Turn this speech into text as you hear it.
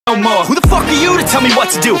no more. Who the fuck are you to tell me what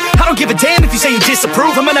to do? I don't give a damn if you say you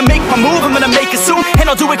disapprove. I'm gonna make my move, I'm gonna make it soon, and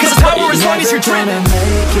I'll do it cause it's power as long as you're dreaming.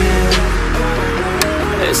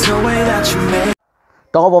 There's no way that you make.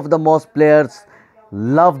 Top of the most players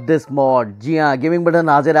love this mod. जी हाँ, gaming button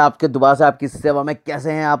हाजिर है आपके दोबारा से आपकी सेवा में।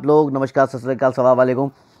 कैसे हैं आप लोग? नमस्कार, सत श्री अकाल, अस्सलाम वालेकुम।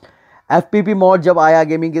 एफपीपी मॉड जब आया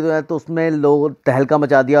गेमिंग की तो उसमें लोग तहलका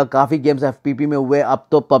मचा दिया। काफ़ी गेम्स एफपीपी में हुए। अब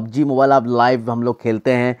तो पबजी मोबाइल आप लाइव हम लोग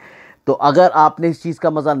खेलते हैं। तो अगर आपने इस चीज़ का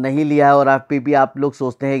मज़ा नहीं लिया है और एफपीपी आप लोग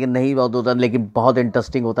सोचते हैं कि नहीं बहुत होता, लेकिन बहुत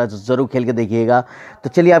इंटरेस्टिंग होता है, तो ज़रूर खेल के देखिएगा। तो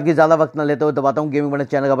चलिए आपकी ज़्यादा वक्त ना लेते हुए दबाता हूँ गेमिंग बटन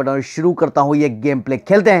चैनल का बटन और शुरू करता हूँ ये गेम प्ले।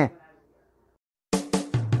 खेलते हैं।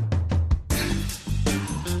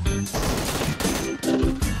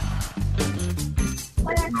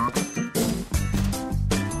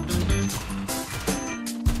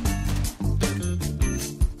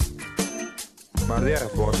 मार दिया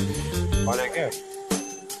बॉल है क्या?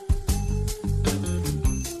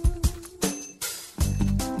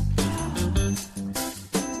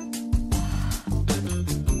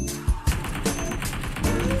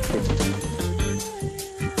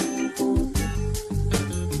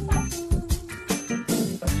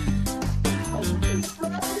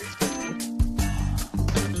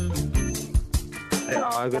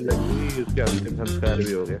 आग लगी, उसके अंतिम संस्कार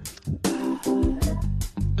भी हो गया।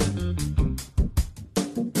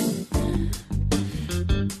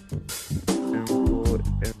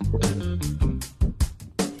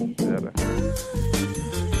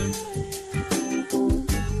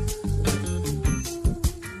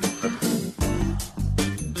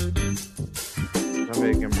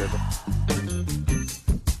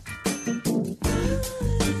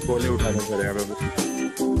 गोली उठाने चले यहाँ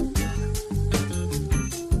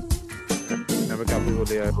पे काफी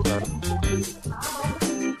गोली उठा रहा।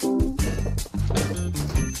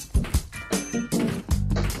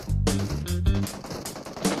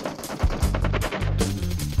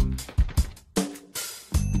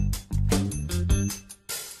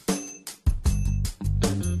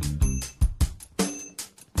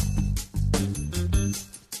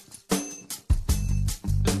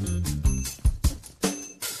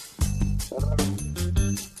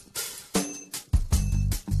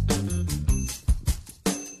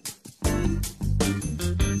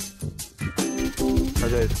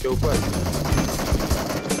 इसके ऊपर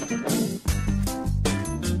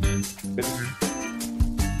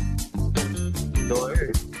दो है।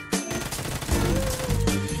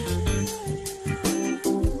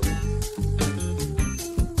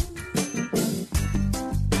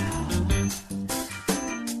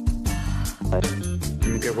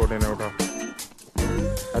 इनके फोटो ने उठा।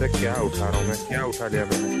 अरे क्या उठा रहा हूँ मैं? क्या उठा लिया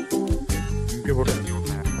मैंने? इनके फोटो नहीं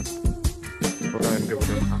उठाया, उठा इनके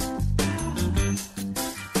फोटो उठा।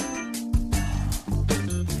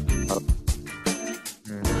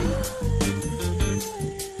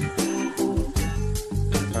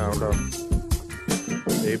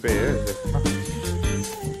 यही पे है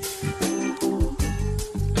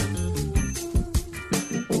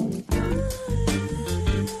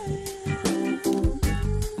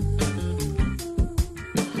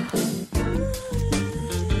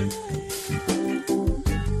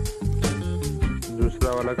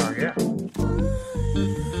दूसरा वाला कहाँ गया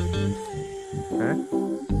है?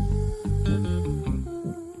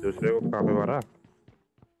 दूसरे को कहाँ पे मारा?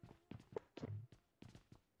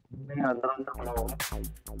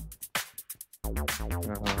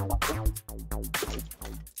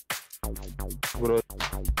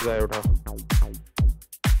 ग्रोजर उठा।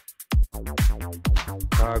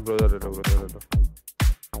 हाँ ग्रोजर ले लो, ग्रोजर ले लो।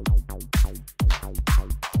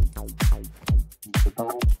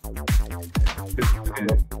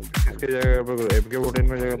 इसके जगह पर एमके 14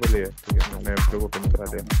 में जगह मिली है। ठीक है, मैंने एमके 14 करा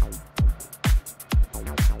दिया।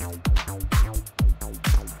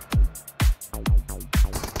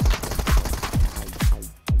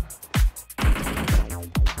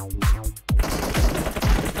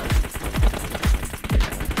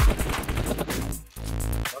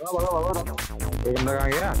 एक बंदा कहाँ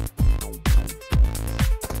गया?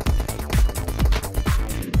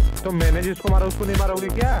 तो मैंने जिसको मारा उसको नहीं मारोगे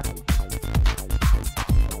क्या?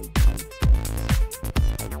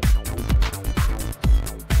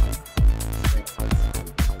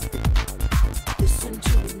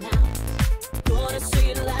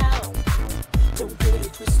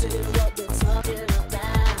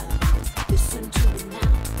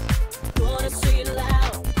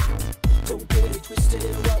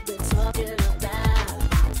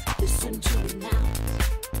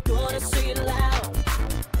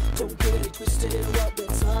 Don't get it twisted, what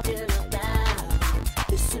we're talking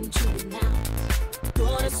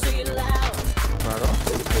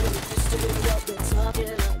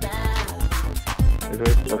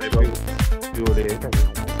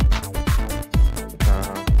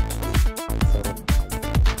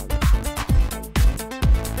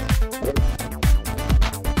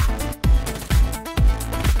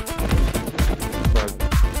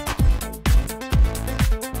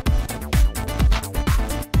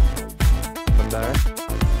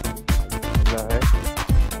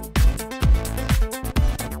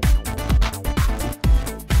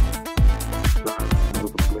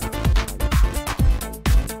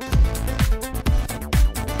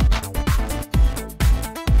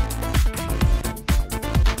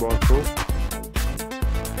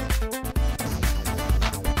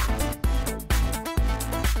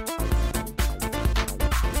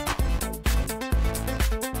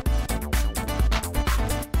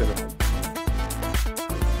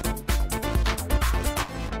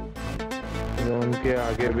उनके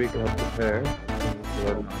आगे भी घर है।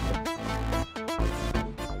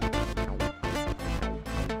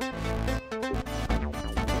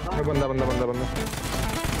 बंदा बंदा बंदा बंदा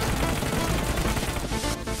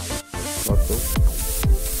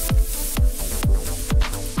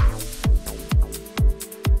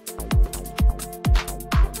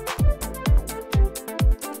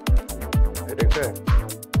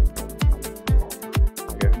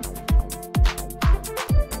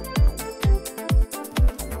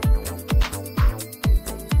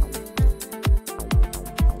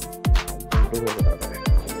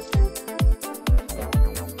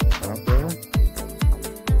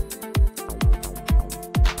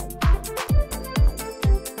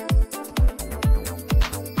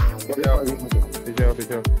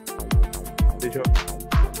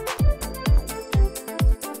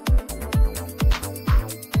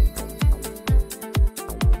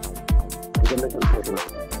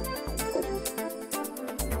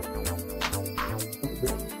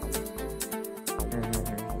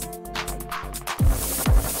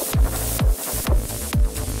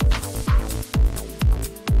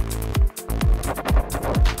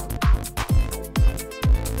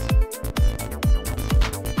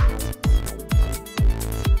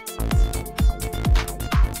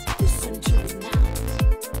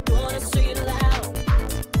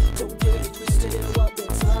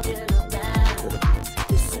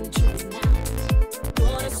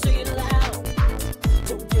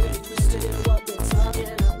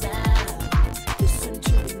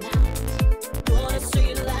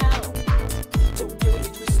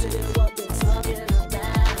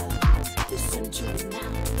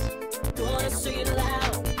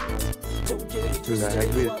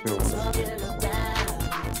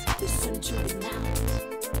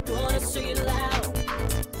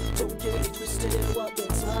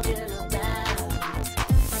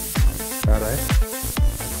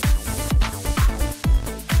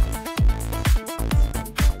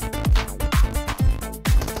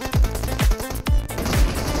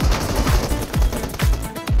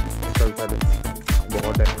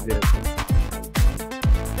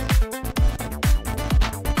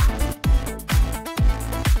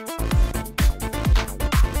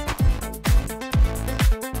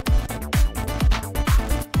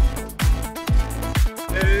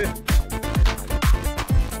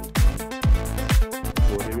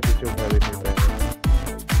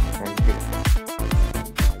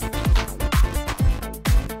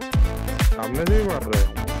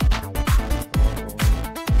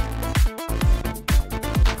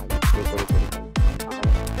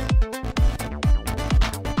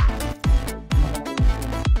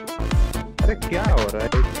क्या हो रहा है?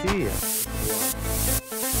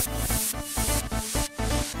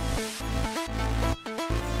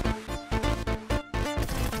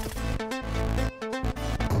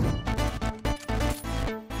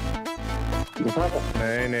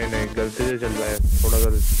 नहीं गलती से चल रहा है, थोड़ा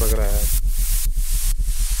गलती पक रहा है।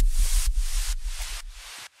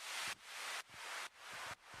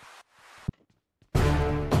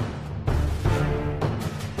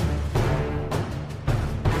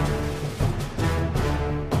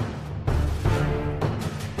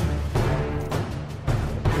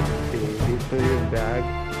 तो ये बैग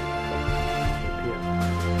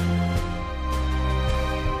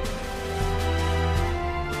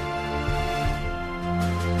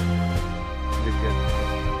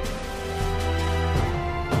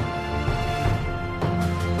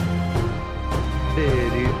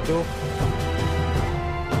तेरी तो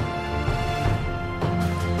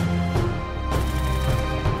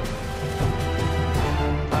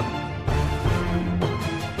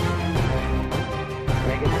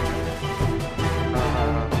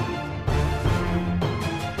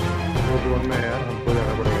में यार हमको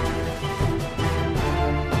जाना पड़ेगा।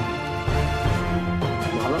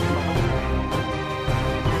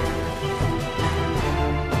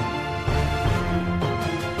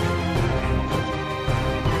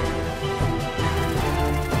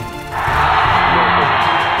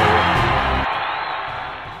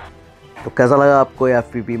 तो कैसा लगा आपको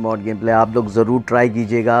FPP मॉड गेम प्ले? आप लोग ज़रूर ट्राई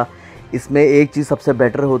कीजिएगा। इसमें एक चीज़ सबसे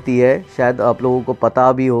बेटर होती है, शायद आप लोगों को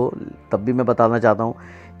पता भी हो, तब भी मैं बताना चाहता हूँ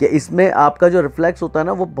कि इसमें आपका जो रिफ्लेक्स होता है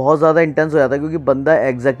ना वो बहुत ज़्यादा इंटेंस हो जाता है, क्योंकि बंदा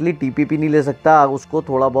एग्जैक्टली TPP नहीं ले सकता, उसको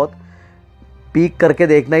थोड़ा बहुत पीक करके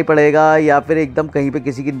देखना ही पड़ेगा, या फिर एकदम कहीं पे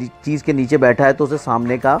किसी की चीज़ के नीचे बैठा है तो उसे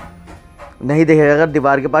सामने का नहीं देखेगा, अगर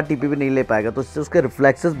दीवार के पास TPP नहीं ले पाएगा तो इससे उसके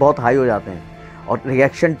रिफ्लेक्सेस बहुत हाई हो जाते हैं और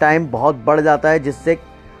रिएक्शन टाइम बहुत बढ़ जाता है, जिससे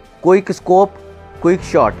क्विक स्कोप, क्विक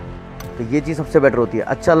शॉट, तो ये चीज़ सबसे बेटर होती है।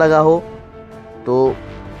 अच्छा लगा हो तो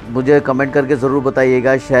मुझे कमेंट करके ज़रूर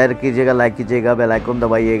बताइएगा, शेयर कीजिएगा, लाइक कीजिएगा, बेल आइकन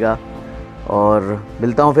दबाइएगा, और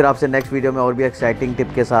मिलता हूँ फिर आपसे नेक्स्ट वीडियो में और भी एक्साइटिंग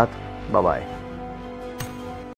टिप के साथ। Bye bye.